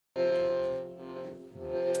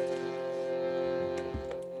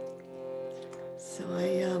So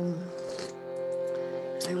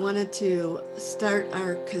I wanted to start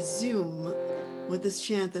our KZOOM with this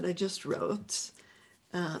chant that I just wrote.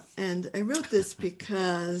 And I wrote this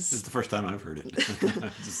because... This is the first time I've heard it.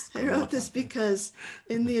 I wrote this because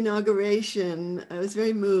in the inauguration, I was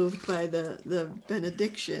very moved by the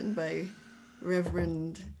benediction by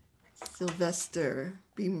Reverend Sylvester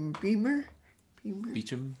Beamer.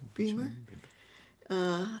 Beecham.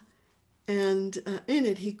 And in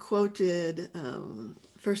it, he quoted 1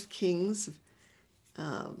 Kings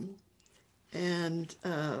and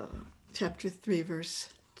chapter 3, verse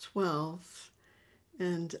 12.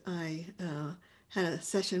 And I had a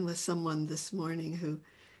session with someone this morning who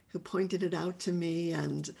pointed it out to me,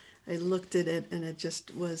 and I looked at it, and it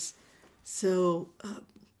just was so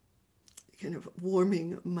kind of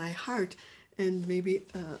warming my heart, and maybe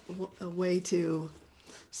a way to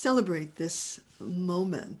celebrate this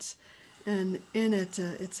moment. And in it,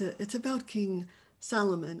 it's about King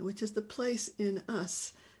Solomon, which is the place in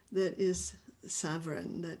us that is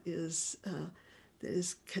sovereign, that is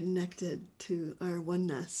connected to our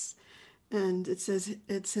oneness. And it says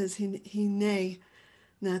Hine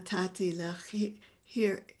natati lach,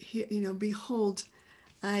 here, behold,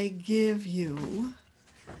 I give you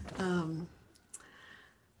a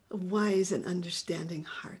wise and understanding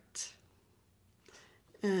heart.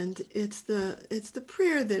 And it's the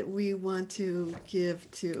prayer that we want to give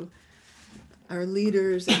to our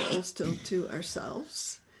leaders and also to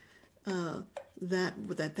ourselves, that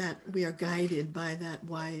we are guided by that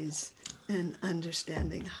wise and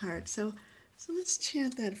understanding heart. So let's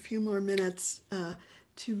chant that a few more minutes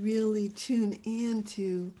to really tune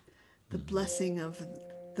into the blessing of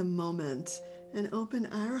the moment and open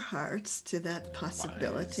our hearts to that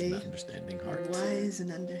possibility. Wise and understanding heart. Wise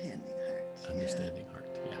and understanding heart. Understanding heart,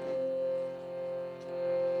 yeah.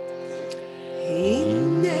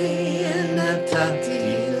 Hine natati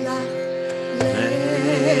lach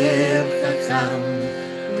lev chacham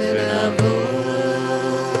v'navo.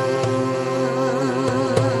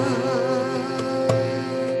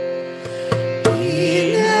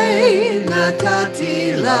 Hine natati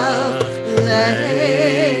lach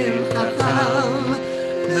lev chacham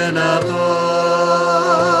v'navo.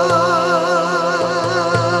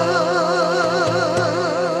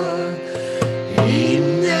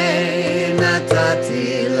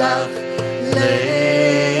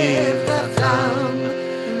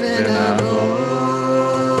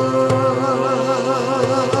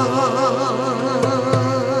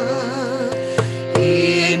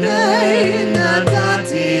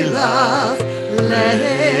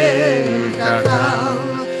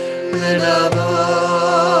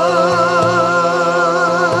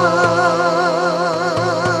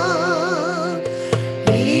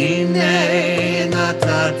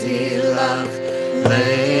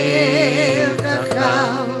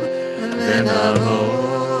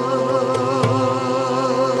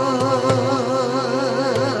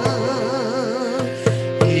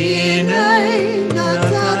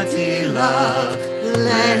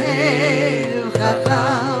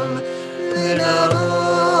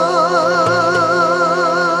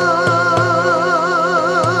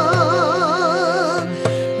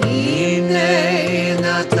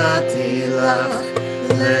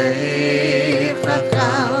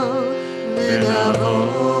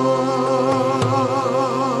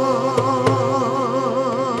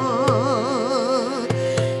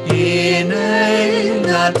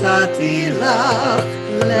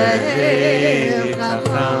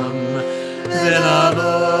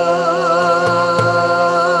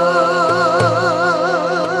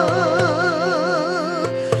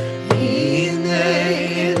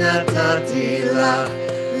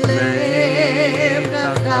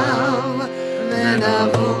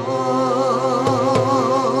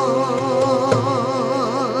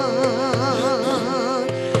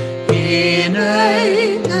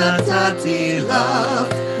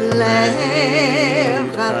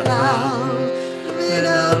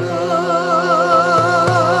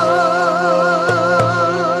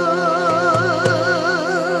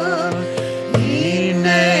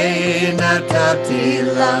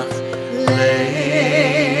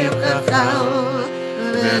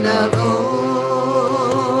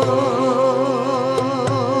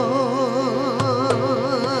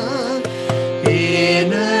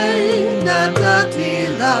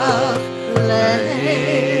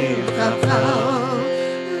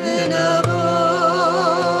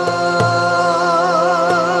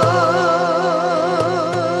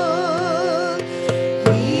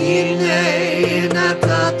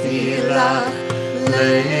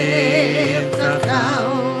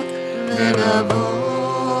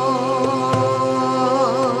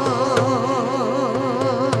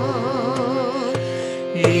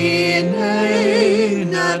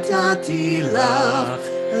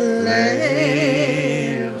 lev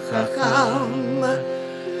chacham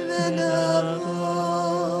v'navo.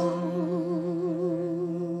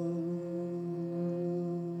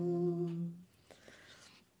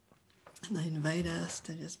 And I invite us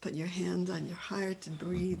to just put your hands on your heart and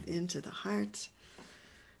breathe into the heart,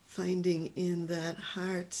 finding in that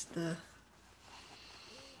heart the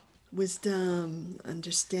wisdom,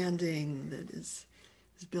 understanding that is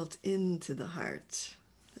built into the heart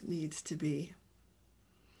that needs to be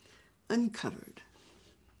uncovered,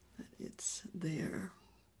 that it's there.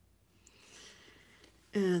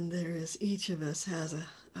 And there is, each of us has a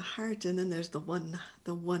heart, and then there's the one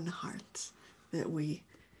heart that we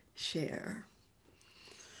share.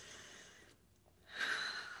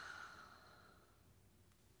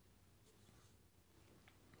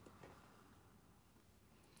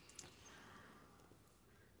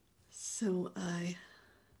 So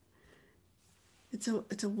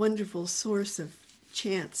it's a wonderful source of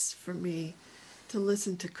chance for me to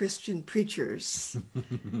listen to Christian preachers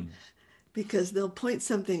because they'll point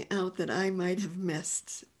something out that I might have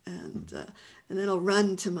missed, and then I'll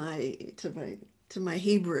run to my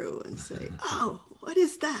Hebrew and say, "Oh, what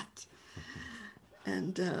is that?"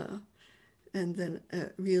 And then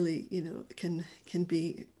really, it can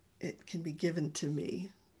be given to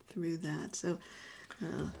me through that. So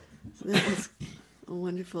that was a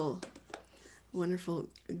wonderful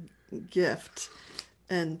gift,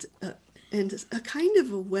 and a kind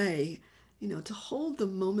of a way, to hold the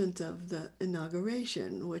moment of the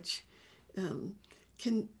inauguration, which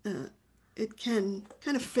can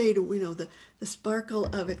kind of fade. The sparkle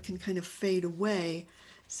of it can kind of fade away.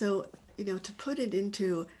 So to put it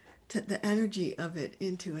into the energy of it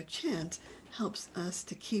into a chant helps us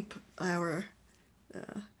to keep our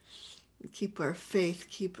faith,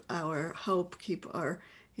 keep our hope, keep our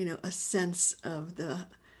a sense of the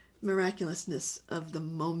miraculousness of the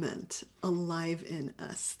moment alive in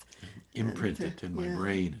us. Imprint it in my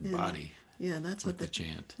brain and body. Yeah, that's what the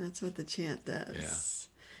chant. That's what the chant does.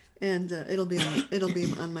 Yeah. And it'll be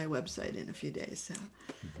on my website in a few days.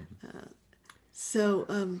 So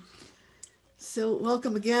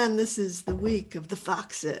welcome again. This is the week of the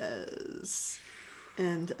foxes,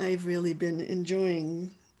 and I've really been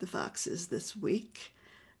enjoying the foxes this week.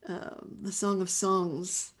 The Song of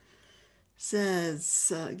Songs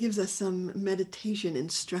gives us some meditation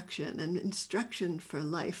instruction and instruction for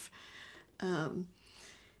life. You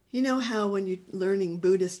know how when you're learning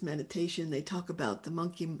Buddhist meditation, they talk about the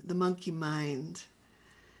monkey mind,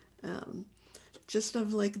 just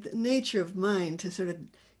of like the nature of mind to sort of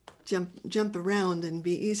jump around and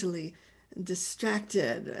be easily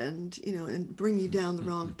distracted, and and bring you down the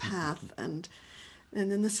wrong path. And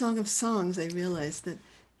in the Song of Songs, I realized that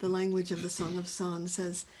the language of the Song of Songs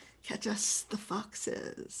says, "Catch us the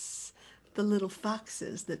foxes, the little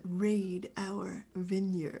foxes that raid our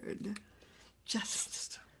vineyard,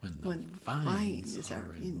 just when vines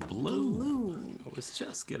are in bloom." I was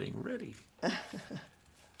just getting ready.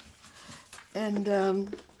 And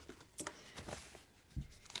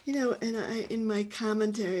in my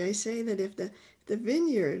commentary, I say that if the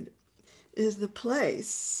vineyard is the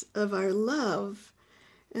place of our love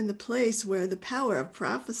and the place where the power of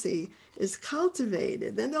prophecy is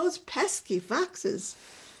cultivated, then those pesky foxes,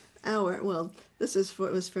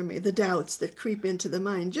 was for me, the doubts that creep into the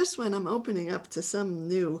mind just when I'm opening up to some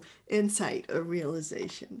new insight or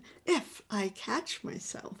realization, if I catch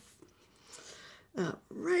myself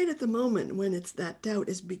right at the moment when that doubt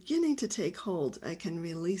is beginning to take hold, I can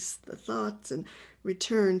release the thoughts and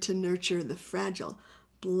return to nurture the fragile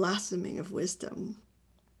blossoming of wisdom.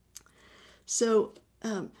 So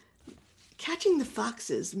catching the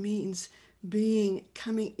foxes means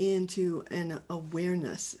coming into an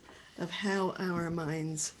awareness of how our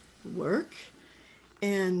minds work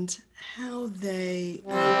and how they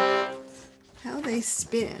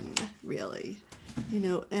spin, really,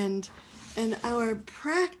 and our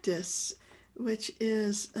practice, which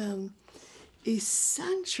is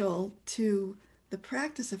essential to the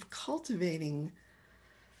practice of cultivating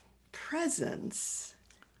presence.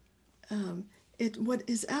 What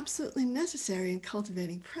is absolutely necessary in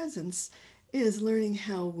cultivating presence is learning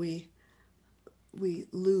how we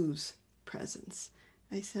lose presence.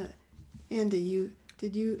 I said, Andy,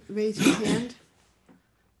 did you raise your hand?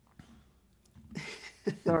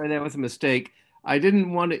 Sorry, that was a mistake. I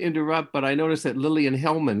didn't want to interrupt, but I noticed that Lillian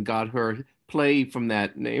Hellman got her play from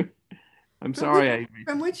that name. I'm sorry.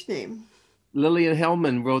 From which name? Lillian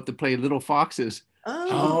Hellman wrote the play Little Foxes.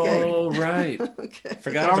 Oh, okay. Oh, right. Okay.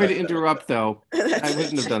 Sorry to interrupt, though. I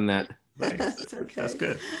wouldn't have done that. That's okay. That's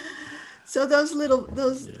good. So those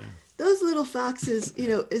those little foxes,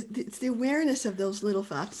 it's the awareness of those little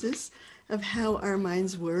foxes, of how our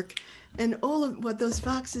minds work. And all of what those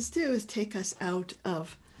foxes do is take us out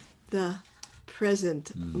of the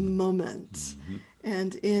present moment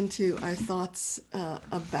and into our thoughts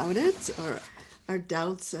about it, or our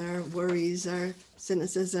doubts, our worries, our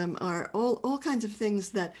cynicism, our all kinds of things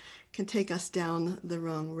that can take us down the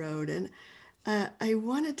wrong road. And I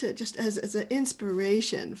wanted to, just as an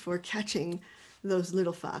inspiration for catching those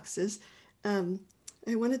little foxes, I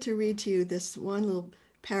wanted to read to you this one little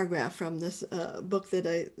paragraph from this book that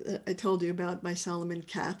I told you about by Solomon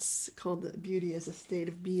Katz, called Beauty as a State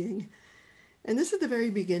of Being. And this is the very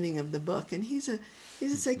beginning of the book. And he's a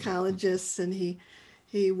psychologist, and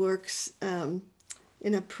he works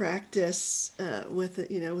in a practice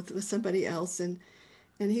with somebody else. And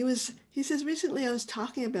he says, recently I was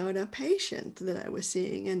talking about a patient that I was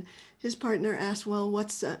seeing, and his partner asked, well,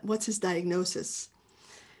 what's his diagnosis?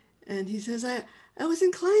 And he says, I was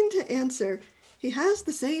inclined to answer, he has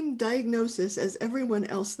the same diagnosis as everyone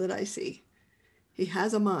else that I see. He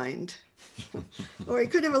has a mind. Or he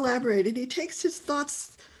could have elaborated, he takes his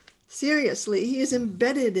thoughts seriously. He is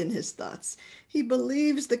embedded in his thoughts. He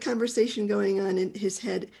believes the conversation going on in his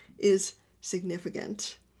head is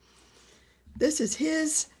significant. This is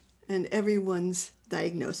his and everyone's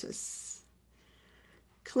diagnosis.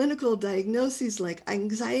 Clinical diagnoses like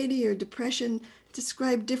anxiety or depression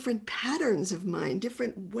describe different patterns of mind,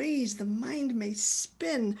 different ways the mind may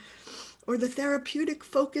spin, or the therapeutic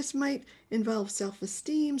focus might involve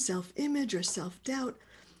self-esteem, self-image, or self-doubt,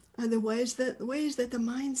 are the ways that the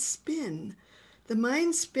mind spin. The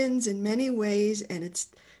mind spins in many ways, and its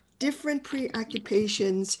different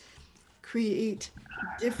preoccupations create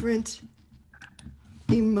different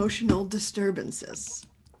emotional disturbances.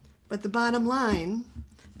 But the bottom line,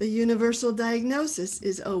 the universal diagnosis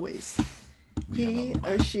is always, he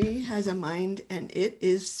or she has a mind and it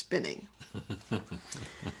is spinning.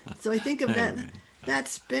 So I think of that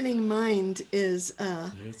spinning mind is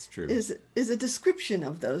That's true. is a description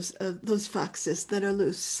of those foxes that are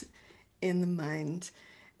loose in the mind.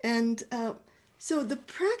 And so the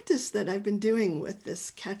practice that I've been doing with this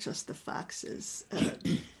Catch Us the Foxes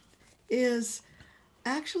is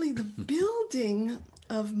actually the building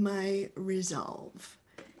of my resolve.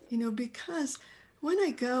 Because when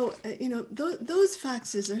I go, those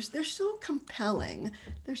foxes they're so compelling,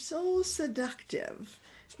 they're so seductive,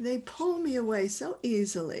 they pull me away so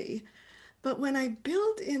easily. But when I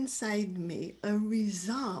build inside me a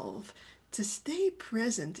resolve to stay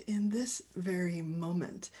present in this very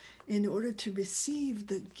moment in order to receive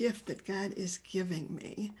the gift that God is giving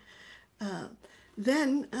me,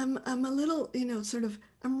 then I'm a little,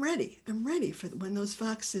 I'm ready. I'm ready for when those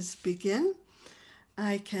foxes begin.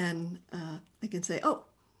 I can say, oh,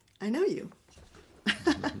 I know you.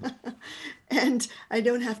 And I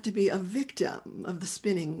don't have to be a victim of the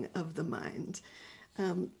spinning of the mind,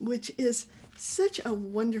 which is such a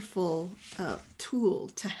wonderful tool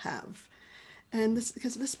to have. And this,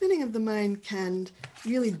 because the spinning of the mind can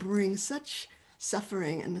really bring such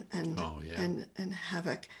suffering and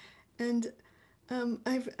havoc. And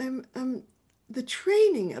the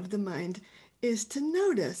training of the mind is to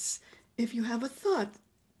notice if you have a thought.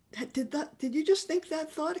 Did you just think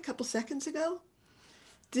that thought a couple seconds ago?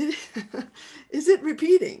 Is it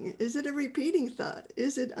repeating? Is it a repeating thought?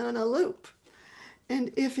 Is it on a loop?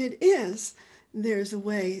 And if it is, there's a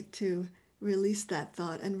way to release that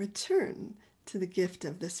thought and return to the gift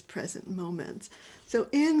of this present moment. So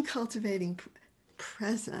in Cultivating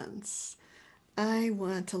Presence, I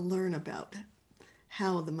want to learn about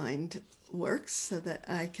how the mind works so that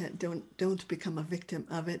I don't become a victim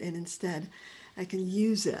of it, and instead I can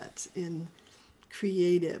use it in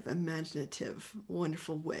creative, imaginative,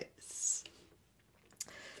 wonderful ways.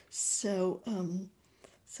 So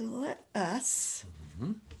let us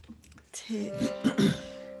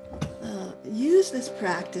use this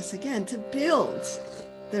practice again to build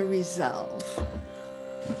the resolve,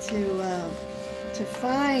 to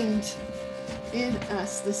find in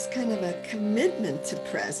us this kind of a commitment to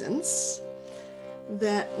presence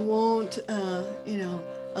that won't,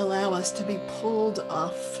 allow us to be pulled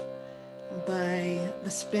off by the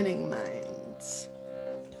spinning minds.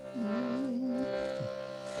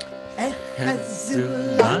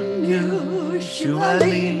 Zulanu,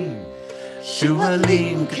 Shualim,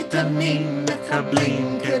 Shualim, Kitamin,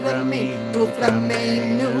 Kablim, Kiramin,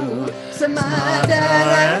 Bukramenu,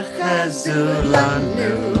 Samadara,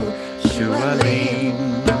 Zulanu, Shualim,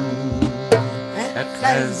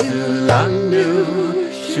 Zulanu,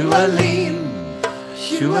 Shualim,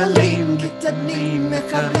 שועלים קטנים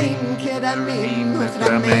מקבלים כרמים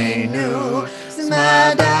וכרמנו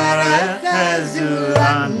דרך חזו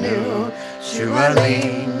לנו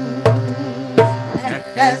שועלים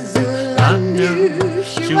חזו לנו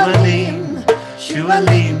שועלים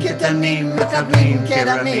שועלים קטנים מקבלים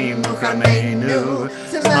כרמים וכרמנו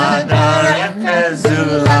דרך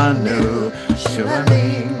חזו לנו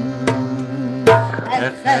שועלים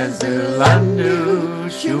חזו לנו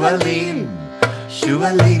שועלים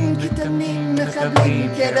שועלים קטנים מקבלים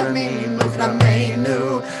כרמים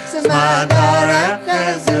וכרמנו דרך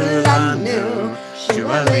חזו לנו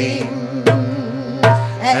שועלים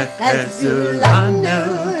חזו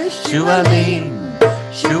לנו שועלים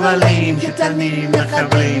שועלים קטנים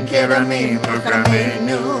מקבלים כרמים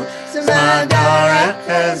וכרמנו דרך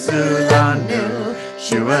חזו לנו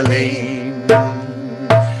שועלים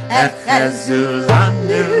חזו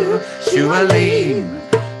לנו שועלים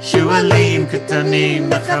שועלים קטנים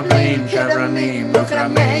מקבלים כרמים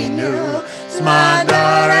וכרמנו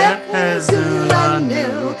דרך חזו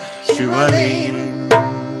לנו שועלים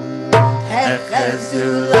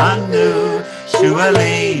חזו לנו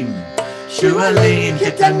שועלים שועלים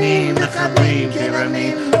קטנים מקבלים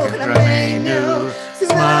כרמים וכרמנו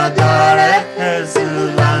דרך חזו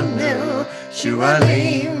לנו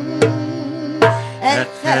שועלים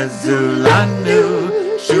חזו לנו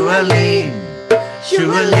שועלים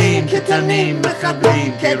שועלים קטנים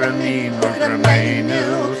מקבלים כרמים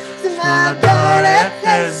וכרמנו דרך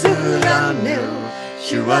חזו לנו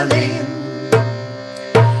שועלים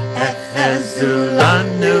חזו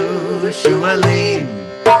לנו שועלים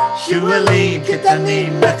שועלים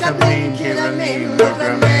קטנים מקבלים כרמים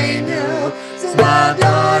וכרמנו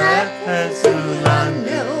דרך חזו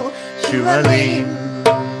לנו שועלים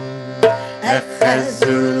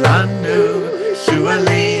חזו לנו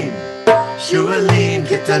שועלים שועלים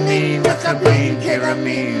קטנים מקבלים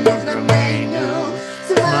כרמים וכרמנו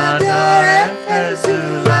דרך חזו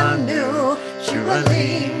לנו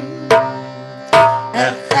שועלים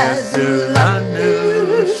חזו לנו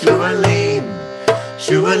שועלים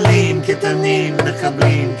שועלים קטנים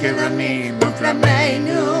מקבלים כרמים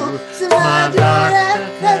וכרמנו דרך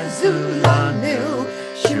חזו לנו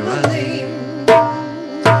שועלים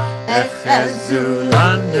חזו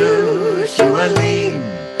לנו שועלים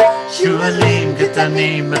שועלים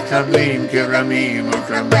קטנים מקבלים כרמים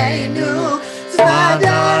וכרמנו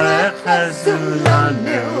דרך חזו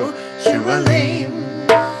לנו שועלים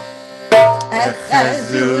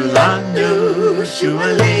חזו לנו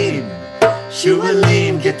שועלים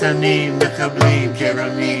שועלים קטנים מקבלים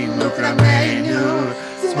כרמים וכרמנו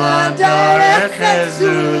דרך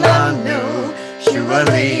חזו לנו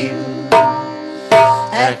שועלים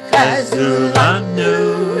חזו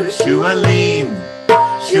לנו שועלים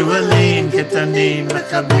שועלים קטנים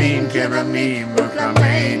מקבלים כרמים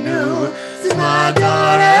וכרמנו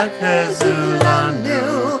דרך חזו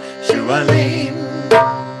לנו שועלים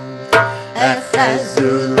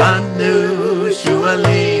חזו לנו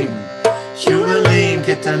שועלים שועלים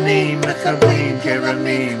קטנים מקבלים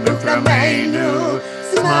כרמים וכרמנו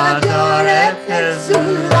דרך חזו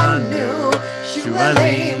לנו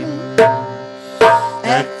שועלים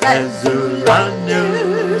חזו לנו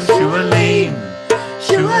שועלים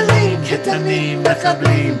שועלים קטנים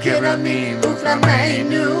מקבלים כרמים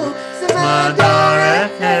וכרמנו דרך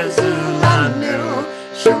חזו לנו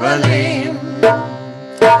שועלים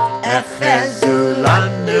חזו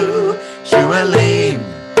לנו שועלים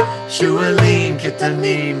שועלים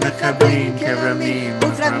קטנים מקבלים כרמים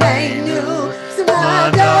וכרמנו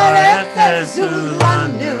דרך חזו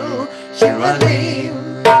לנו שועלים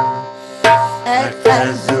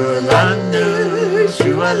חזו לנו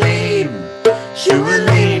שועלים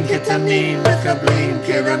שועלים קטנים מקבלים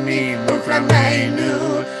כרמים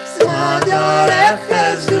וכרמנו דרך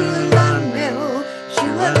חזו לנו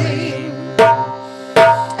שועלים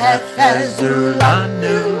חזו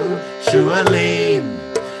לנו שועלים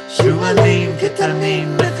שועלים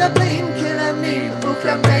קטנים מקבלים כרמים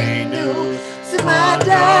וכרמנו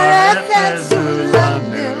דרך חזו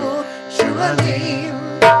לנו שועלים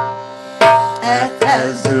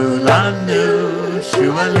חזו לנו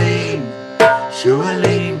שועלים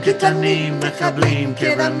שועלים קטנים מקבלים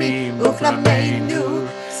כרמים וכרמנו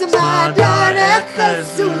דרך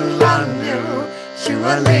חזו לנו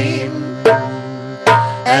שועלים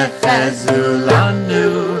חזו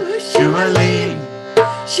לנו שועלים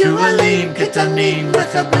שועלים קטנים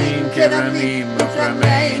מקבלים כרמים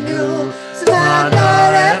וכרמנו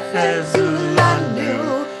דרך חזו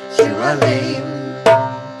לנו שועלים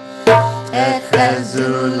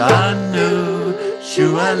חזו לנו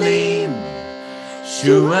שועלים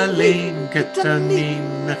שועלים קטנים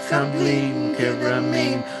מחבלים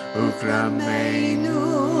כרמים וכרמנו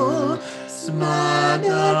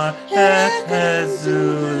סמדר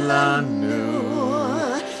החזו לנו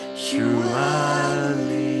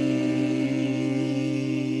שועלים.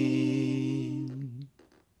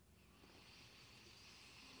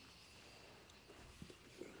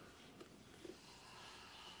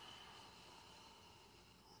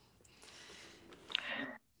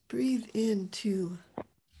 Breathe into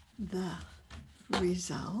the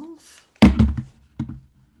resolve.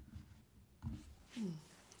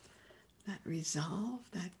 That resolve,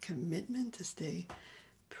 that commitment to stay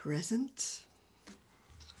present.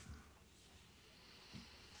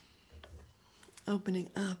 Opening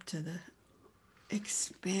up to the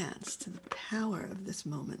expanse, to the power of this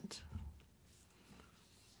moment.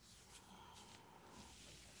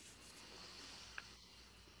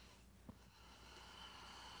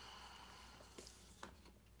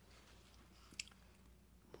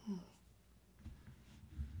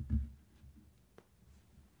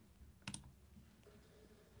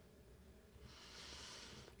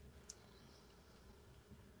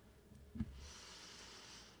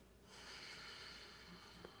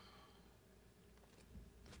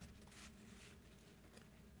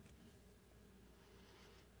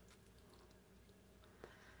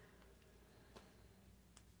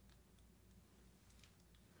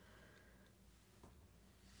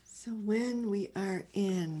 So when we are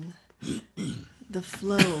in the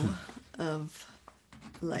flow of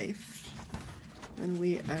life, when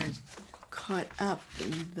we are caught up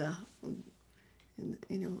in the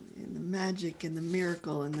magic and the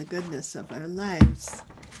miracle and the goodness of our lives,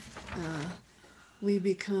 we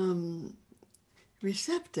become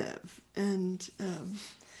receptive. And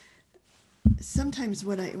sometimes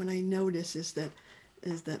when I notice is that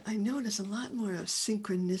I notice a lot more of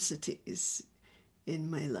synchronicities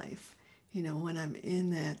in my life, when I'm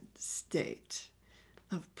in that state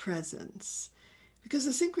of presence, because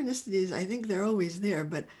the synchronicities, I think they're always there,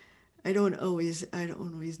 but I don't always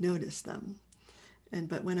notice them.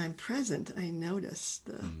 But when I'm present, I notice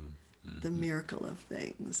the miracle of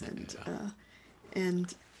things,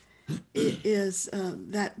 and it is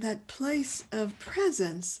that place of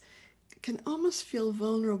presence can almost feel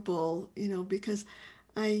vulnerable, because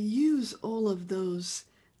I use all of those.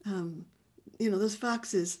 Those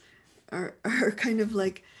foxes are kind of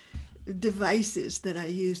like devices that I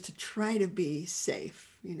use to try to be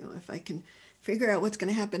safe. If I can figure out what's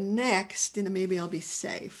going to happen next, maybe I'll be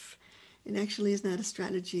safe. It actually is not a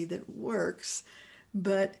strategy that works,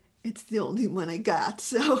 but it's the only one I got.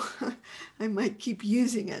 So I might keep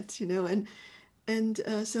using it, and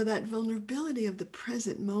so that vulnerability of the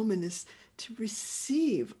present moment is to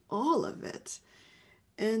receive all of it.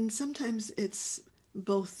 And sometimes it's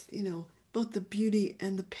both, both the beauty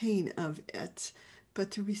and the pain of it, but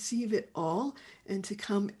to receive it all and to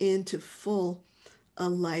come into full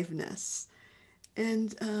aliveness.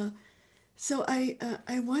 And so I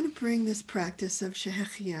want to bring this practice of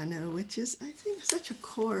Shehechianu, which is, I think, such a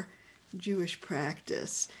core Jewish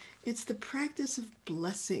practice. It's the practice of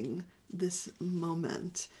blessing this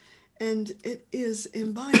moment. And it is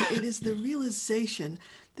embodied, it is the realization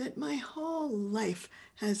that my whole life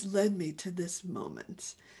has led me to this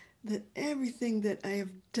moment, that everything that I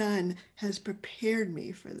have done has prepared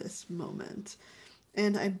me for this moment,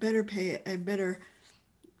 and I better pay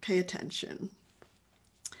attention.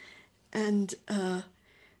 And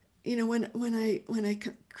when I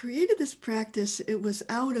created this practice, it was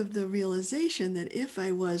out of the realization that if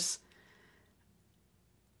I was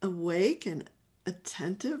awake and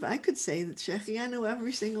attentive, I could say that Shechianu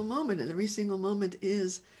every single moment, and every single moment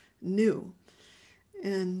is new.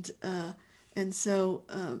 And so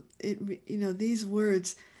these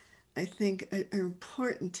words, I think, are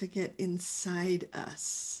important to get inside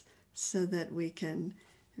us so that we can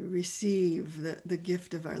receive the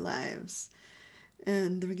gift of our lives.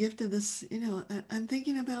 And the gift of this, I'm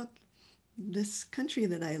thinking about this country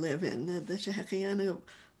that I live in, the Shehechianu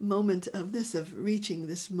moment of reaching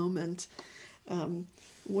this moment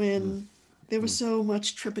when there was so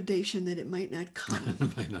much trepidation that it might not come.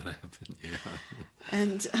 It might not happen, yeah.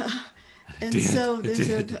 And so there's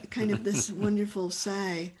a kind of this wonderful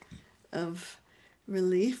sigh of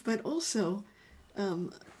relief, but also,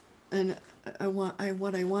 and what I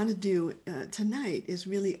want to do tonight is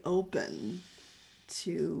really open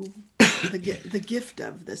to the gift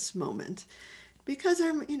of this moment, because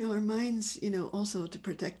our minds, also to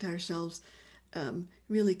protect ourselves,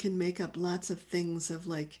 really can make up lots of things of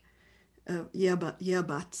like yeah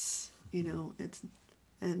buts, it's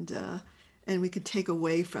and we could take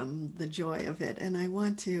away from the joy of it. And I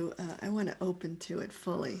want to open to it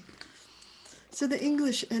fully. So the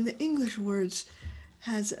English words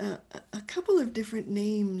has a couple of different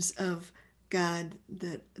names of God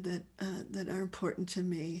that are important to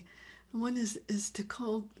me. One is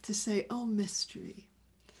to say, "Oh mystery,"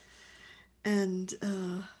 and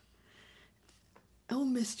 "Oh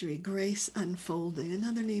mystery, grace unfolding."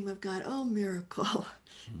 Another name of God, "Oh miracle,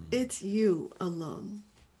 it's you alone."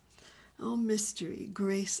 Oh mystery,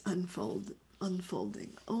 grace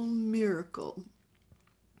unfolding. Oh miracle,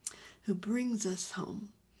 who brings us home.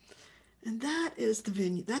 And that is the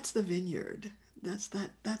vineyard. That's the vineyard. That's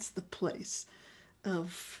the place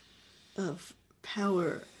of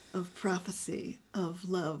power, of prophecy, of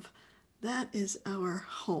love. That is our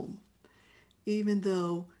home. Even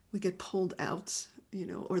though we get pulled out,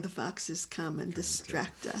 or the foxes come and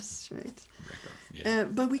distract us, right? Yeah.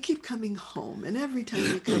 But we keep coming home, and every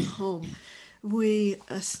time we come home, we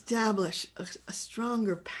establish a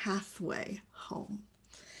stronger pathway home.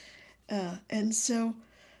 And so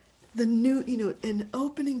the new, and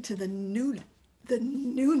opening to the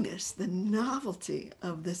newness, the novelty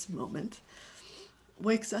of this moment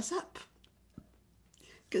wakes us up.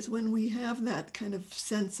 Because when we have that kind of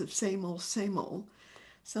sense of same old,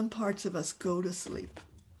 some parts of us go to sleep.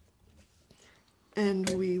 And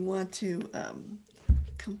we want to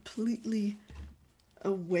completely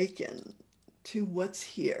awaken to what's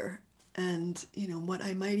here and, what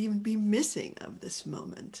I might even be missing of this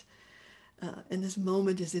moment. And this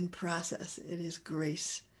moment is in process. It is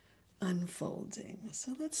grace unfolding.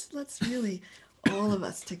 So let's really, all of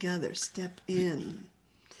us together, step in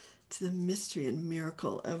to the mystery and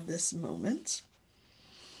miracle of this moment,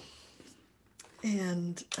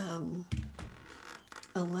 and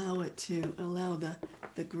allow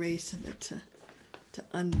the grace of it to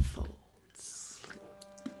unfold.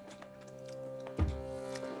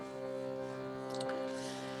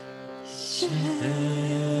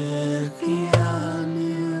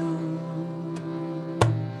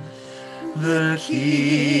 The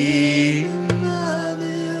King of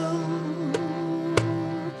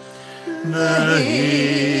the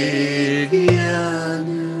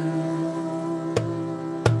Higianu,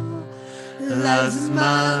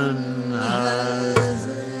 Lazman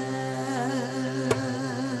Hazeh,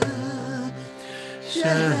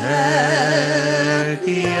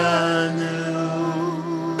 Shehekianu,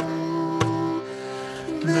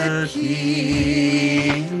 the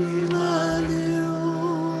King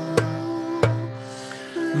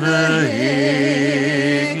the Higianu,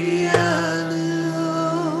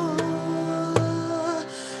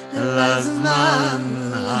 Lazman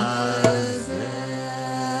Hazeh.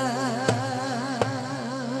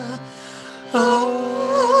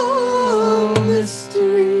 Oh,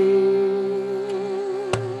 mystery,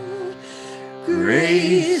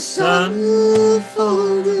 grace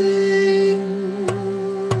unfolding.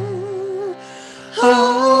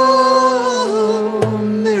 Oh,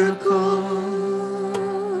 miracle,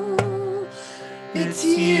 it's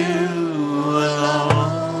you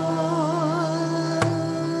alone.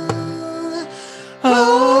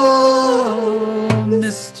 Oh,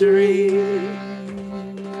 mystery,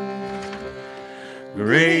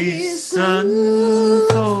 grace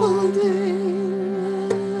unfolding.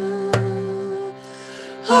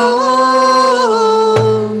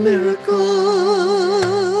 Oh, miracle,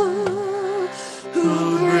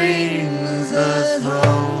 who brings us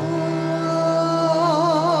home.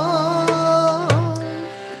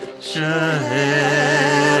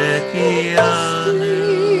 Shehekianu,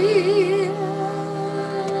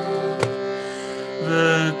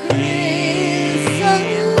 the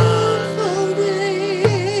King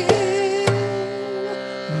unfolding.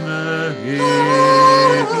 The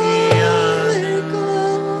Higianu,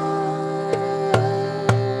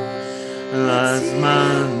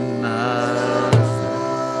 Lazman Hazeh,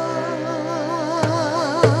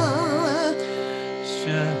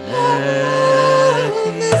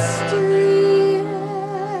 Shehekianu,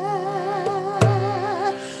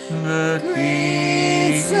 the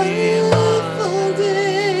King unfolding.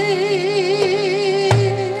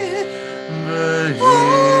 The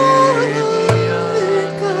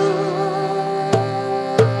Higianu,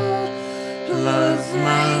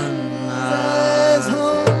 Lazman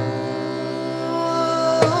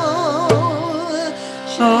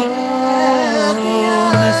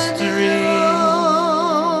Oh, mystery,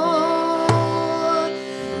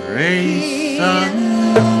 grace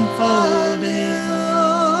unfolding.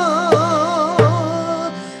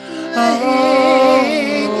 Oh,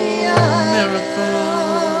 miracle,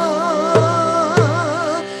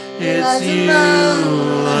 it's you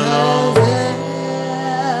alone.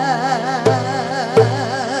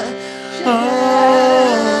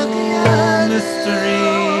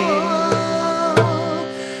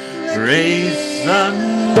 grace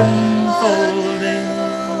unfolding.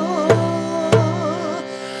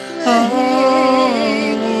 Oh,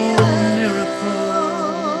 miracle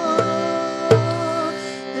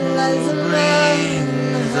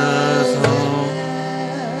brings us home.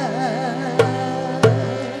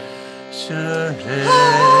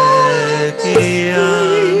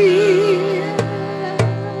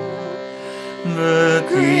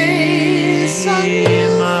 Grace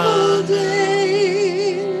unfolding.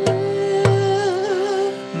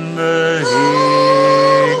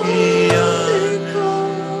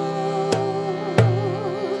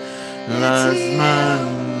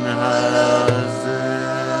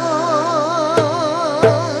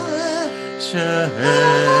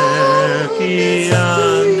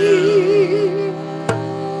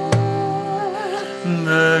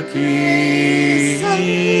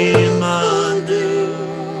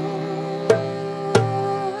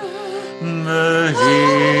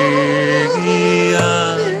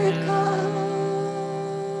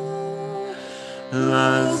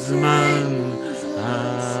 Lazman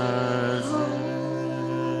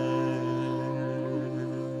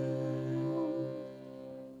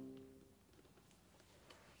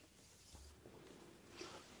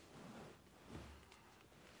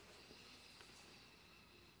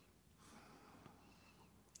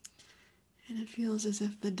And it feels as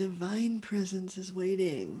if the divine presence is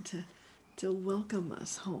waiting to welcome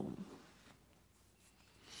us home.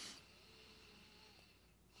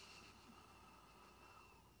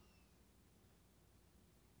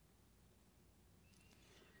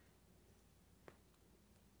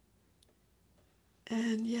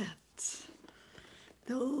 And yet,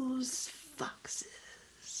 those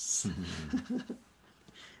foxes,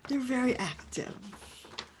 they're very active.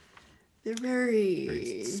 They're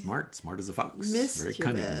Very smart as a fox.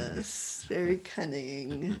 Mischievous, very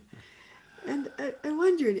cunning. And I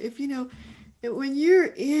wondered if, when you're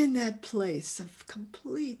in that place of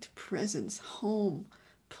complete presence, home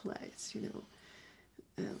place,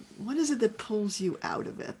 what is it that pulls you out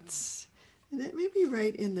of it? And that maybe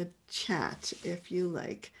write in the chat if you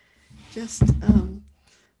like. Just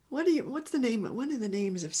what's the name? One of the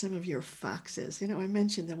names of some of your foxes. I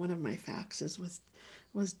mentioned that one of my foxes was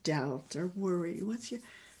doubt or worry.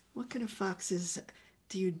 What kind of foxes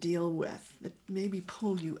do you deal with that maybe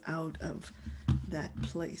pull you out of that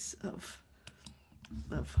place of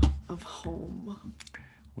home?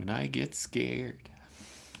 When I get scared,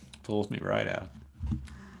 pulls me right out.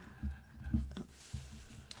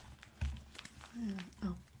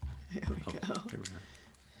 Oh, here we go. There we go.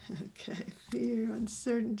 Okay, fear,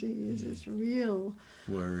 uncertainty, is this real?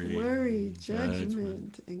 Worry,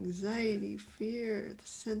 judgment, anxiety, fear, the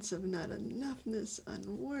sense of not enoughness,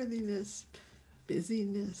 unworthiness,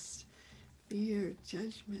 busyness, fear,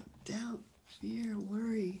 judgment, doubt, fear,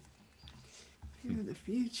 worry, fear of the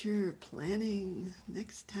future, planning,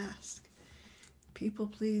 next task, people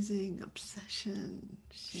pleasing, obsession,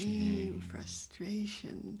 shame,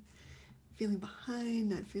 frustration, feeling behind,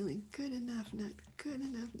 not feeling good enough, not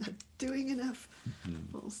doing enough,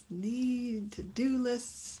 false need, to-do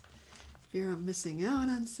lists, fear of missing out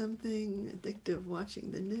on something, addictive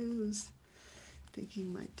watching the news,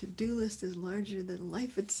 thinking my to-do list is larger than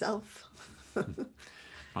life itself.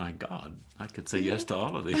 My God, I could say yes to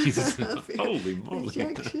all of these. Holy moly.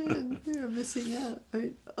 Rejection, fear of missing out,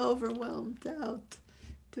 right? Overwhelmed, doubt,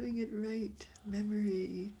 doing it right,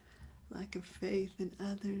 memory, lack of faith in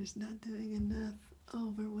others, not doing enough,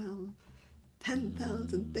 overwhelm,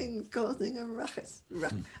 10,000 things causing a ruckus.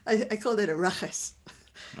 I called it a ruckus.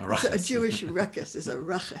 A Jewish ruckus is a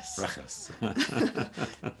ruckus.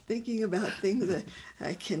 Thinking about things that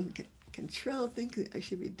I can control, thinking I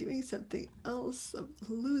should be doing something else, a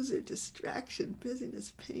loser, distraction,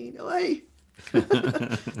 busyness, pain,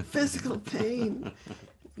 physical pain,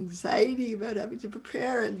 anxiety about having to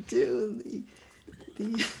prepare and do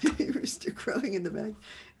the rooster crowing in the back,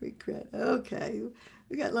 regret. Okay,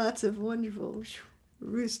 we got lots of wonderful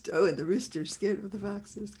rooster. Oh, and the rooster scared of the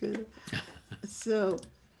foxes. Good. So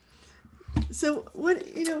what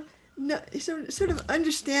sort of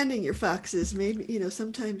understanding your foxes maybe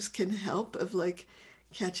sometimes can help of like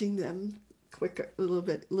catching them quicker, a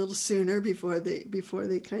little sooner before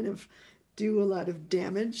they kind of do a lot of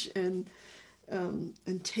damage and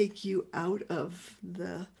take you out of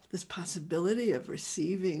this possibility of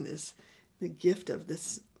receiving the gift of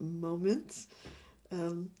this moment.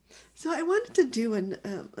 So I wanted to do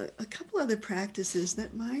a couple other practices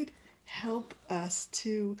that might help us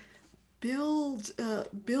to build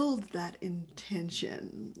that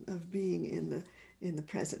intention of being in the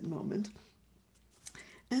present moment.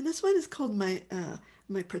 And this one is called my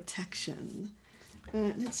protection.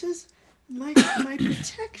 And it says, my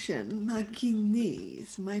protection, magini,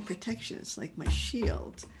 my protection is like my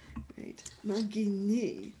shield, right?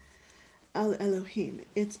 Magini, al Elohim.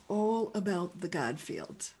 It's all about the God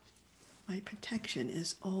field. My protection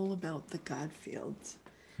is all about the God field.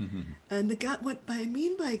 And what I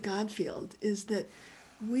mean by God field is that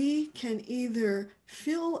we can either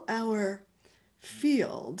fill our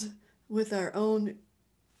field with our own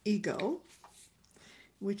ego,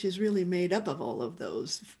 which is really made up of all of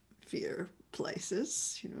those fear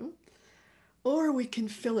places, or we can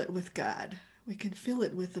fill it with God. We can fill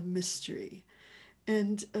it with a mystery.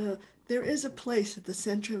 And there is a place at the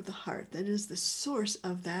center of the heart that is the source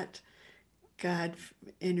of that God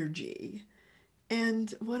energy.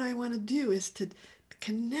 And what I want to do is to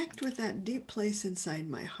connect with that deep place inside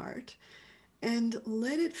my heart and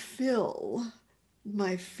let it fill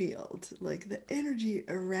my field, like the energy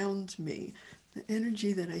around me, the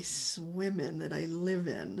energy that I swim in, that I live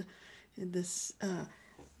in this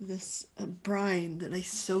brine that I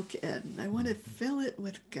soak in. I want to fill it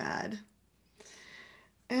with God.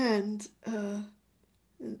 And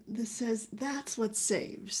this says that's what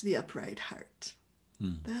saves the upright heart.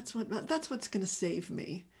 That's what's going to save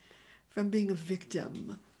me from being a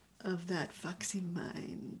victim of that foxy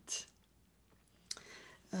mind.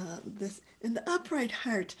 And the upright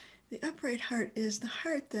heart is the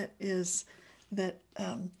heart that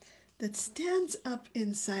stands up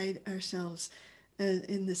inside ourselves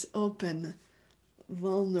in this open,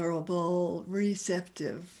 vulnerable,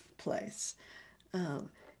 receptive place. And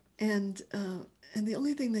the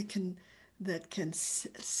only thing that can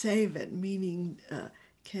save it, meaning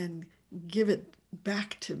can give it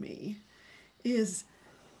back to me, is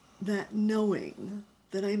that knowing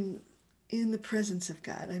that I'm in the presence of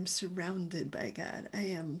God. I'm surrounded by God. I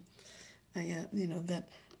am,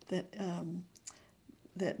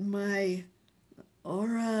 that my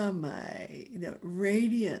aura, my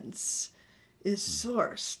radiance is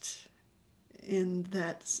sourced in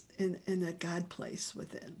a God place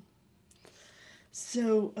within.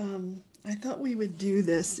 So I thought we would do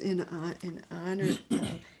this in honor.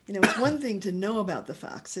 It's one thing to know about the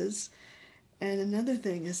foxes, and another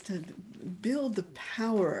thing is to build the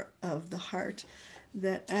power of the heart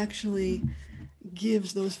that actually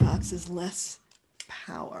gives those foxes less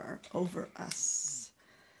power over us.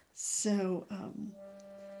 So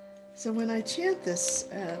when I chant this,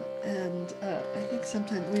 and I think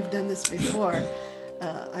sometimes we've done this before,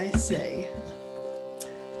 I say,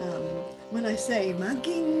 when I say,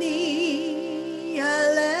 Magini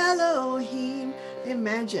al Elohim,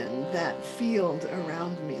 imagine that field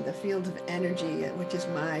around me, the field of energy, which is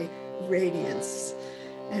my radiance.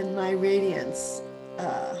 And my radiance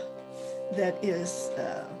that is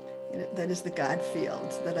the God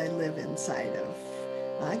field that I live inside of.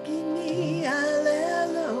 Magini al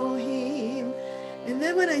Elohim. And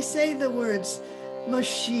then when I say the words,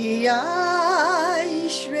 Moshiach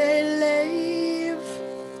Yisraelev,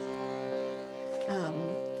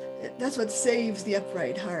 that's what saves the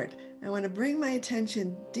upright heart. I want to bring my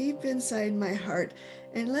attention deep inside my heart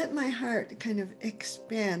and let my heart kind of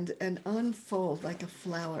expand and unfold like a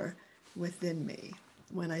flower within me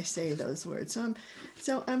when I say those words.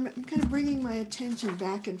 So I'm kind of bringing my attention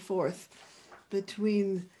back and forth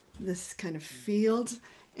between this kind of field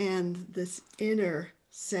and this inner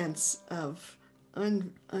sense of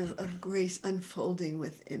grace unfolding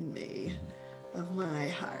within me, of my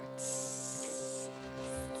heart. Let's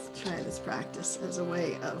try this practice as a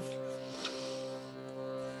way of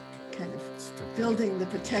kind of building the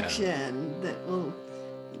protection that will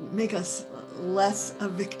make us less a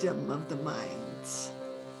victim of the mind.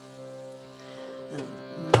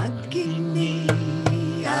 Magini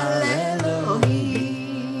al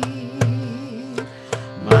Elohim,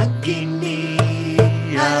 Magini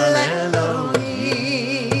al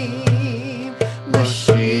Elohim,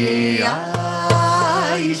 Moshiach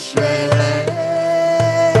Yisrael,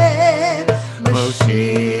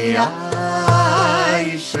 Moshiach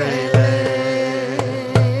Yisrael,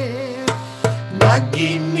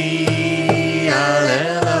 Magini al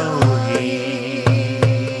Elohim,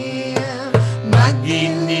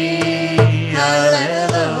 Magini al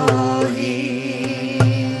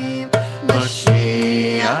Elohim,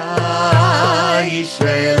 Moshiach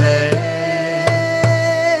Yisrael,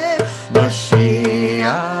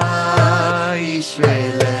 Moshiach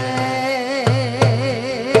Yisrael,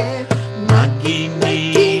 Magini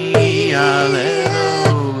al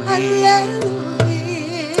Elohim,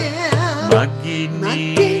 Magini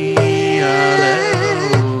al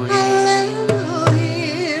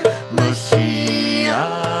Elohim, Moshiach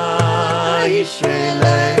Yisrael,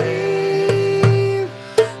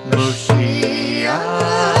 Moshiach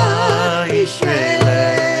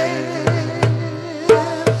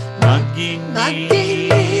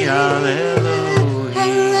Magini Alleluia.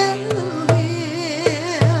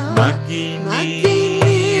 Magini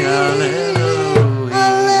Alleluia.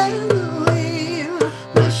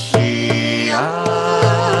 Moshiach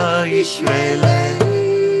Yisrael.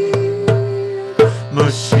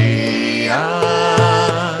 Moshiach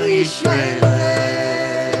Yisrael.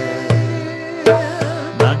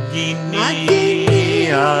 Magini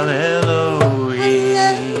Alleluia.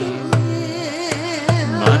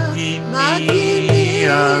 Magini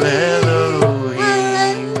Alleluia.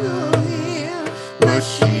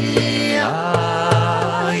 Moshiach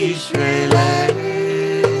Yisrael.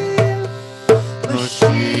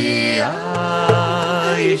 Moshiach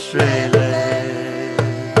Yisrael.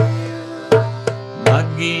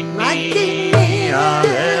 Magini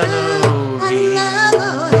Alleluia.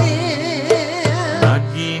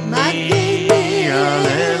 Magini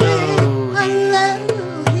Alleluia.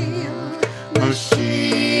 Moshiach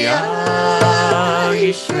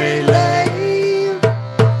Yisrael.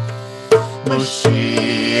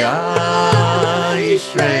 Moshiach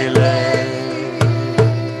Yisrael.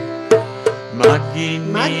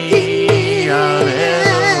 Magini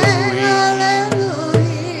Alleluia.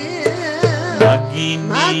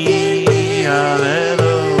 Magini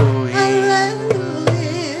Alleluia.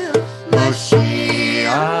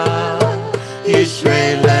 Moshiach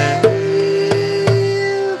Yisrael.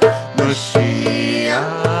 Moshiach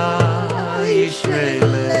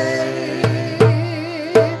Yisrael.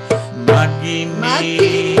 Magini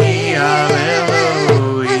Alleluia.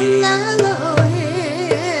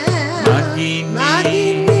 Magini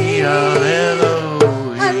Alleluia.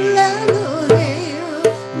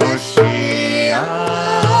 Moshiach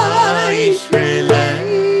Yisrael.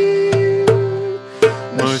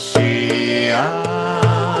 Moshiach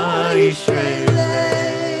Yisrael.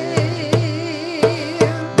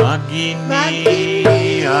 Magini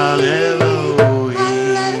Alleluia.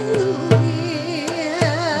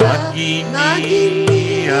 Magini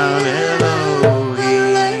Alleluia.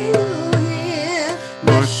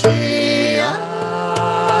 Moshiach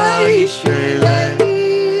Yisrael.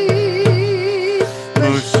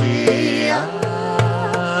 Moshiach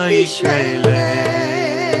Yisrael.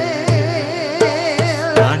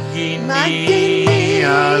 Magini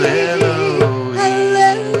Alleluia.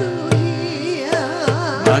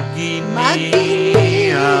 Magini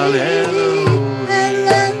Alleluia.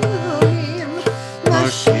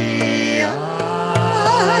 Moshiach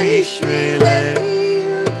Yisrael.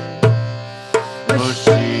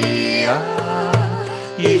 Moshiach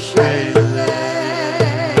Yisrael.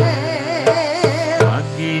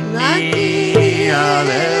 Magini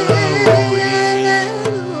Alleluia.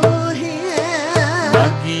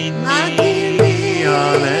 Magini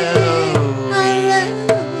Alleluia.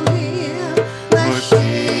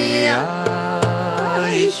 Moshiach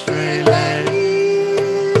Yisrael.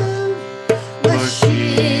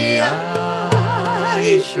 Moshiach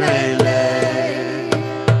Yisrael.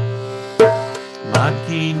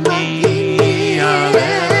 Magini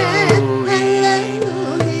Alleluia.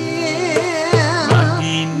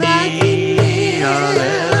 Magini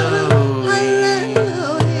Alleluia.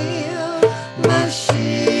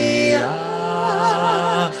 Moshiach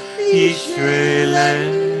Yisrael.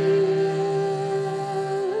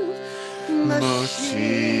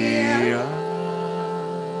 Moshiach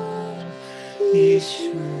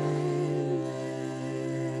Yisrael.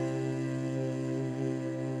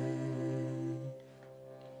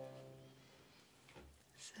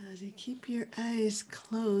 So as you keep your eyes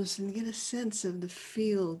closed and get a sense of the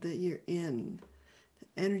field that you're in, the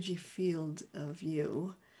energy field of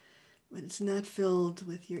you, but it's not filled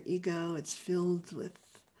with your ego, it's filled with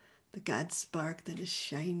the God spark that is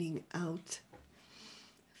shining out,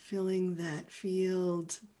 filling that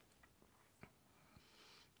field,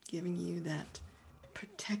 giving you that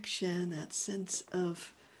protection, that sense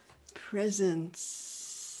of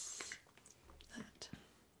presence, that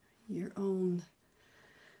your own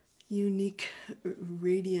unique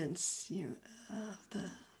radiance,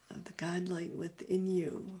 of the God light within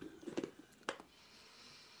you.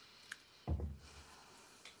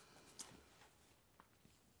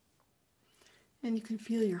 And you can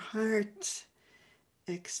feel your heart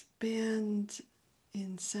expand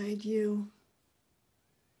inside you,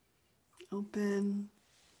 open.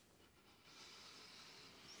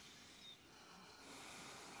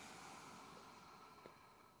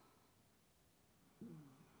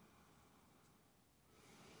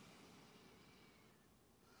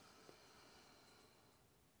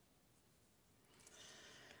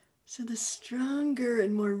 So the stronger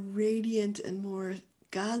and more radiant and more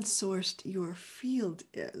God-sourced your field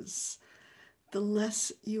is, the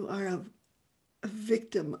less you are a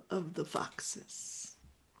victim of the foxes.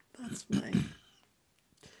 That's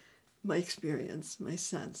my experience, my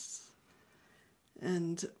sense.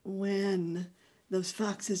 And when those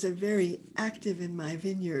foxes are very active in my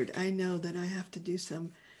vineyard, I know that I have to do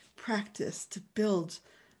some practice to build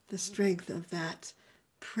the strength of that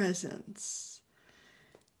presence.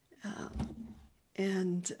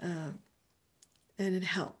 And it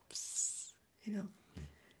helps, you know.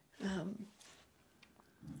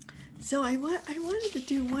 So I wanted to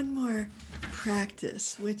do one more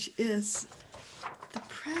practice, which is the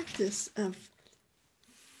practice of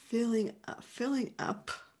filling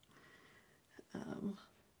up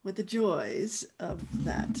with the joys of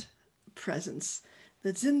that presence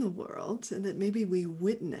that's in the world, and that maybe we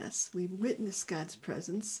witness God's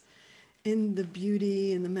presence in the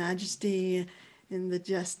beauty and the majesty and the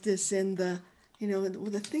justice and the,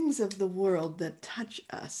 the things of the world that touch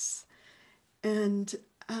us. And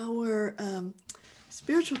our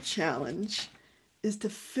spiritual challenge is to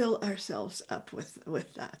fill ourselves up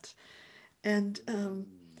with that. And,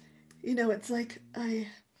 it's like I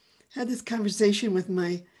had this conversation with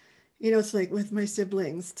my, it's like with my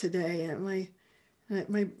siblings today, and my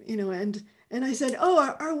and I said,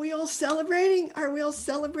 oh, are we all celebrating? Are we all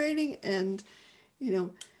celebrating? And,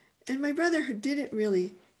 and my brother, who didn't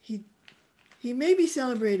really, he maybe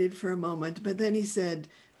celebrated for a moment, but then he said,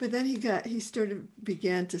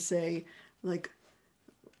 began to say, like,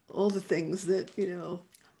 all the things that,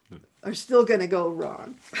 are still going to go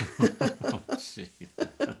wrong.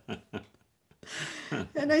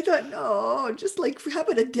 And I thought, no, just like, how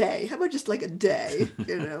about a day? How about just like a day,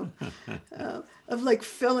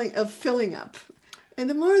 of filling up. And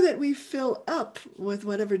the more that we fill up with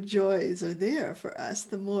whatever joys are there for us,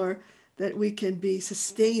 the more that we can be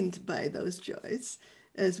sustained by those joys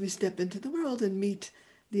as we step into the world and meet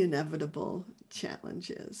the inevitable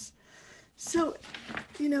challenges. So,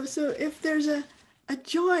 so if there's a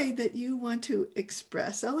joy that you want to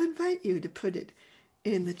express, I'll invite you to put it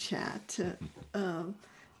in the chat.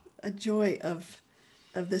 A joy of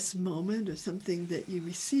this moment, or something that you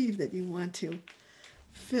receive that you want to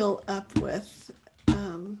fill up with.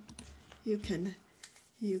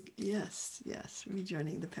 Yes,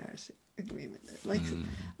 rejoining the Paris Agreement.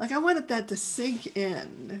 Like I wanted that to sink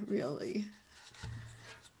in, really.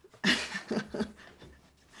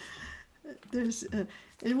 There's and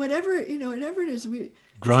whatever it is, we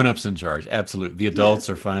grown-ups in charge. Absolutely, the adults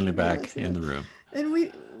are finally back in the room, and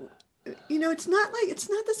we, it's not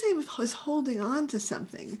the same as holding on to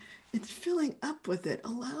something. It's filling up with it,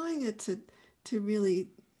 allowing it to really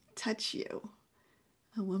touch you.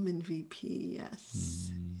 A woman VP,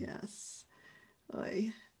 yes,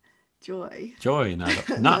 Oy. Joy,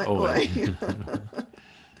 not oi.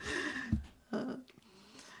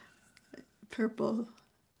 Purple.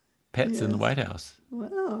 Pets in the White House.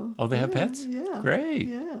 Wow. Oh, they have pets? Yeah. Great.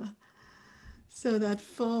 Yeah. So that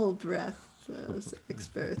full breath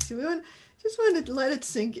experience. Just wanted to let it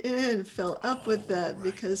sink in, fill up with that,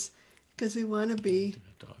 because we want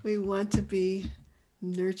to be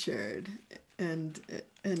nurtured and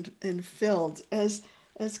filled as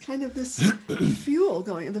kind of this the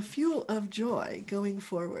fuel of joy going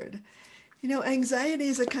forward. Anxiety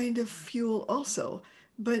is a kind of fuel also,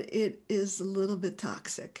 but it is a little bit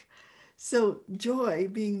toxic. So joy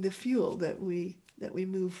being the fuel that we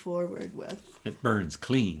move forward with. It burns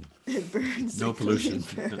clean. It burns. No pollution.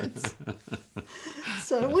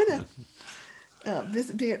 So I want to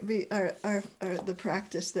this be the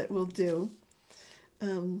practice that we'll do,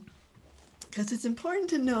 because it's important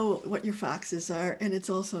to know what your foxes are, and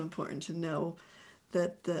it's also important to know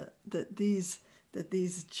that these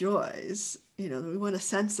joys, we want to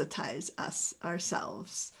sensitize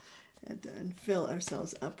ourselves and fill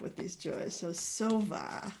ourselves up with these joys. So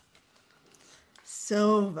sova,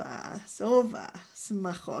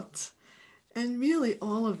 smachot, and really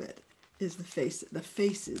all of it is the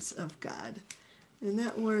faces of God. And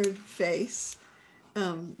that word face,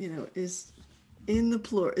 is in the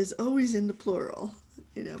plural, is always in the plural,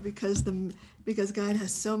 because God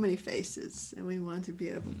has so many faces, and we want to be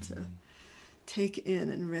able to take in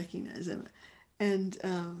and recognize them. And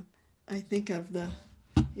I think of the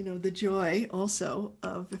joy also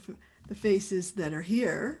of the faces that are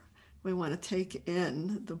here. We want to take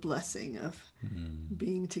in the blessing of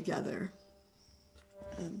being together.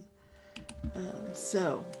 And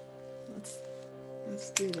so let's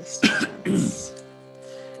do this dance.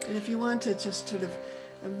 And if you want to just sort of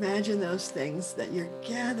imagine those things, that you're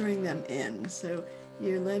gathering them in, so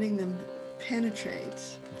you're letting them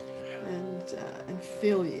penetrate and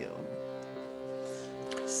fill you.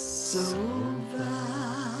 Sova,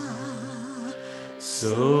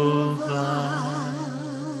 Sova,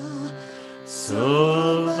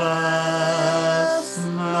 Sova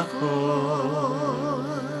Smachot,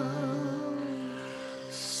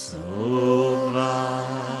 Sova,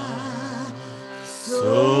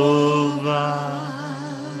 Sova,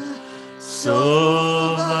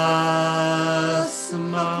 Sova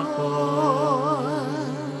Smachot,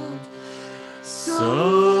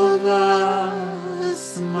 Sova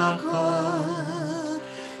Smachot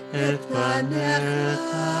et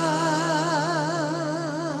panecha,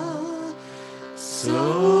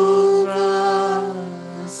 Sova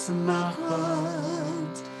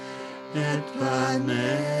Smachot et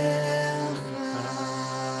panecha,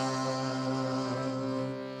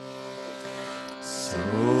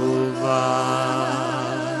 Sova,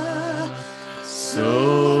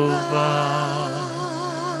 Sova,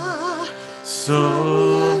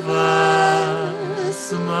 Sova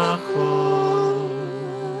Smachot,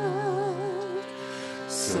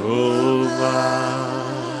 Sova,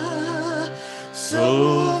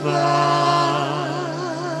 Sova,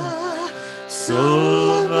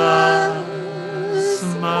 Sova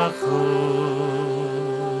Smachot,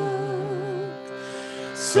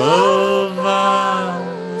 Sova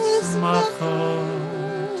Smachot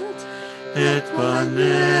et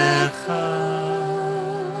panecha,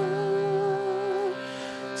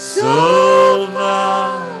 Sova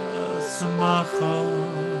Smachot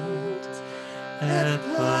et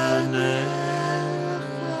panecha,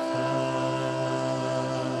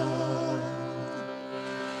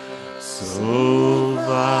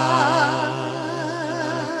 Sova,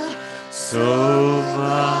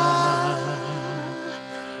 Sova,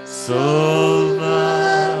 Sova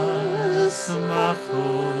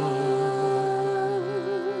Smachot,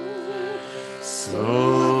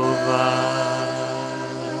 Sova,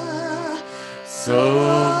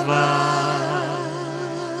 Sova,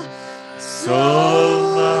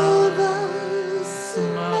 Sova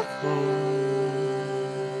Smachot,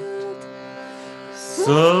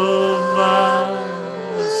 Sova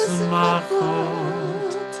Smachot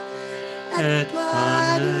et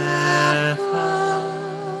panecha,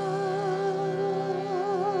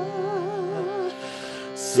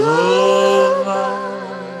 Sova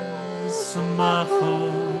Smachot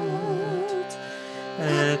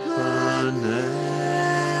et panecha,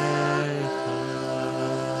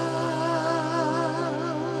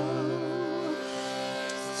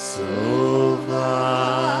 Sova,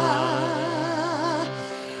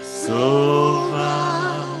 Sova,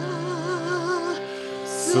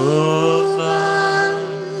 Sova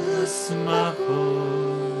Smachot,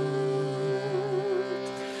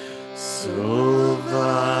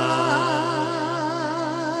 Sova,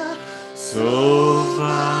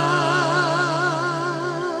 Sova,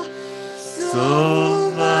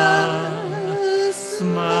 Sova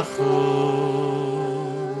Smachot,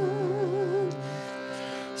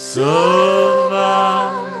 Sova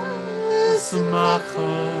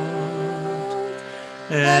Smachot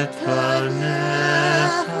et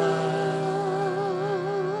panecha,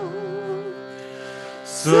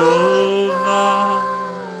 Sova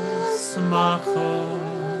Smachot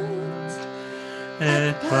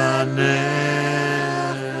et panecha.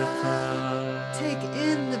 Take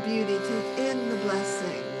in the beauty, take in the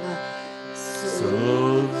blessing.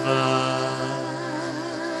 Sova,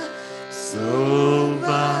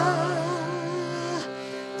 Sova,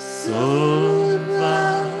 Sova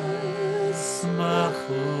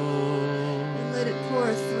Smachot, And let it pour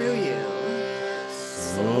through you.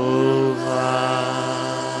 Sova,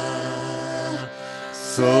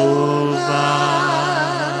 Sova,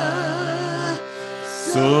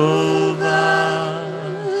 Sova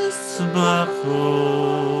Smachot,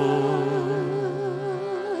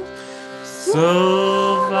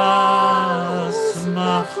 Sova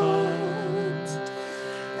Smachot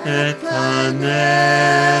et panecha,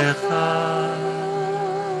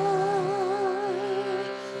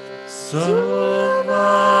 Sova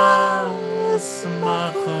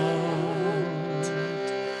Smachot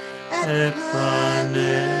et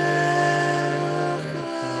panecha,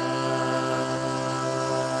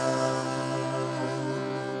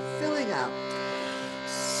 Filling up.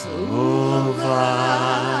 Sova,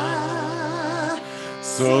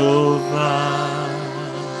 Sova,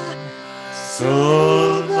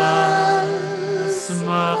 Sova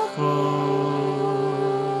Smachot,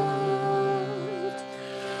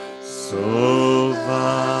 Sova,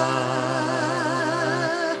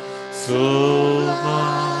 Sova,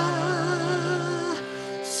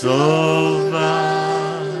 Sova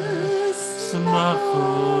Smachot,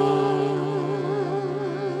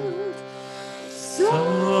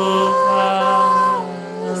 Sova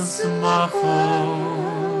Smachot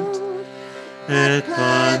את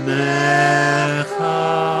פניך.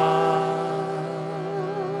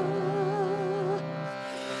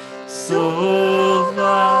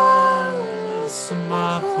 סובה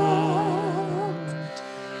שמחות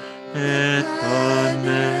את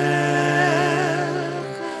פניך.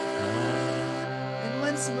 And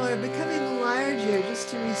once more, becoming larger just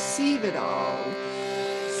to receive it all.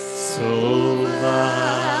 סובה,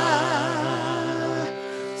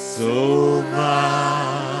 סובה,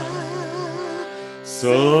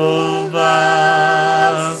 סובה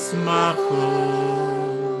שמחות.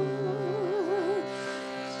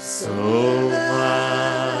 סובה,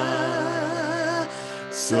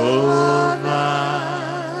 סובה,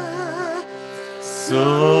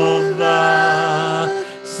 סובה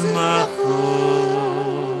שמחות.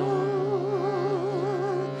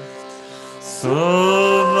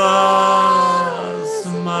 סובה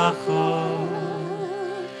שמחות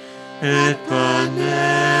את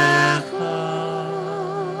פניך.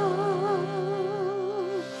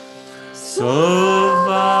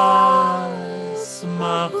 סובה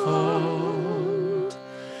שמחות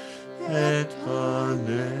את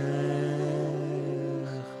פניך.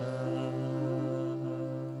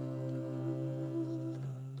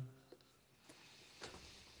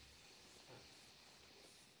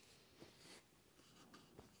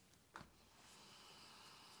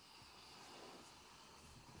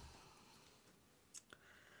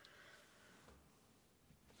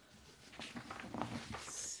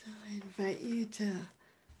 So I invite you to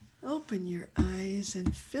open your eyes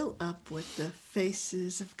and fill up with the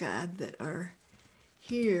faces of God that are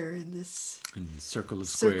here in this And circle of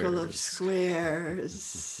circle of squares.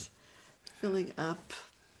 squares, filling up.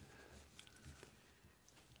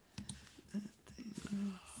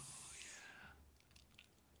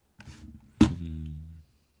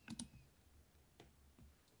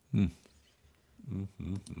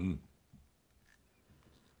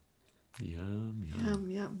 Yum, yum. Yum,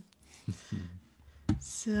 yum.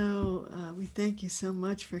 So we thank you so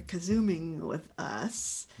much for KZOOMing with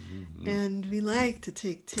us. And we like to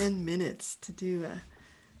take 10 minutes to do a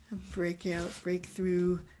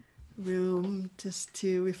breakthrough room just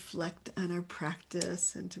to reflect on our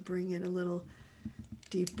practice and to bring it a little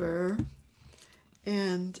deeper.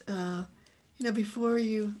 And before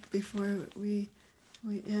we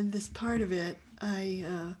end this part of it,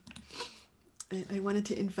 I wanted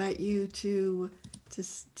to invite you to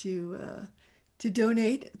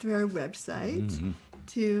donate through our website.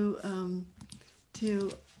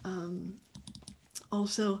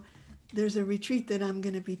 Also, there's a retreat that I'm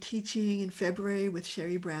going to be teaching in February with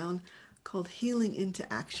Sherry Brown called Healing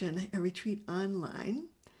into Action, a retreat online.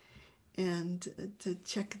 And to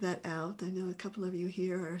check that out, I know a couple of you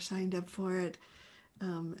here are signed up for it.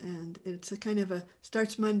 And it's a kind of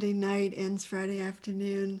starts Monday night, ends Friday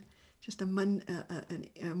afternoon, just a morning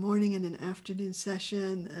and an afternoon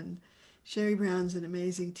session. And Sherry Brown's an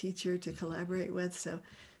amazing teacher to collaborate with. So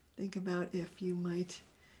think about if you might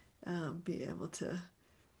be able to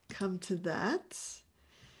come to that.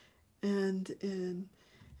 And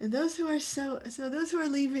those who are those who are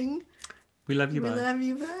leaving, We love you, we bye. love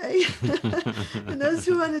you, bye. And those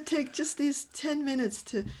who want to take just these 10 minutes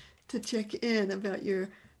to check in about your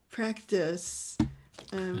practice,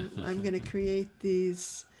 I'm going to create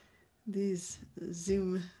these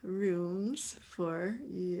Zoom rooms for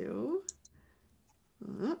you.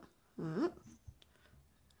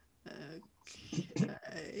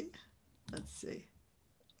 Okay. Let's see.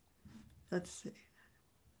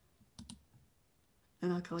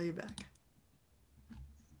 And I'll call you back.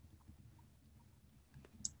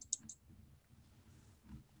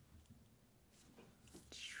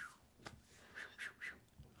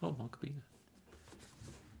 Oh, Malkabina.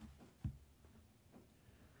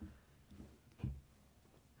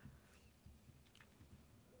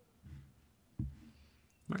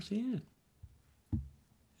 Marcy Ann.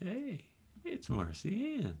 Hey, it's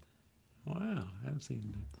Marcy Ann. Wow, I haven't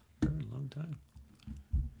seen her in a long time.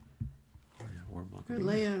 Or Malkabina.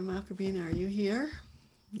 Leah and Malkabina, are you here?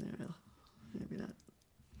 No, maybe not.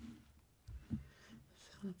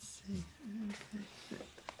 So let's see. Okay.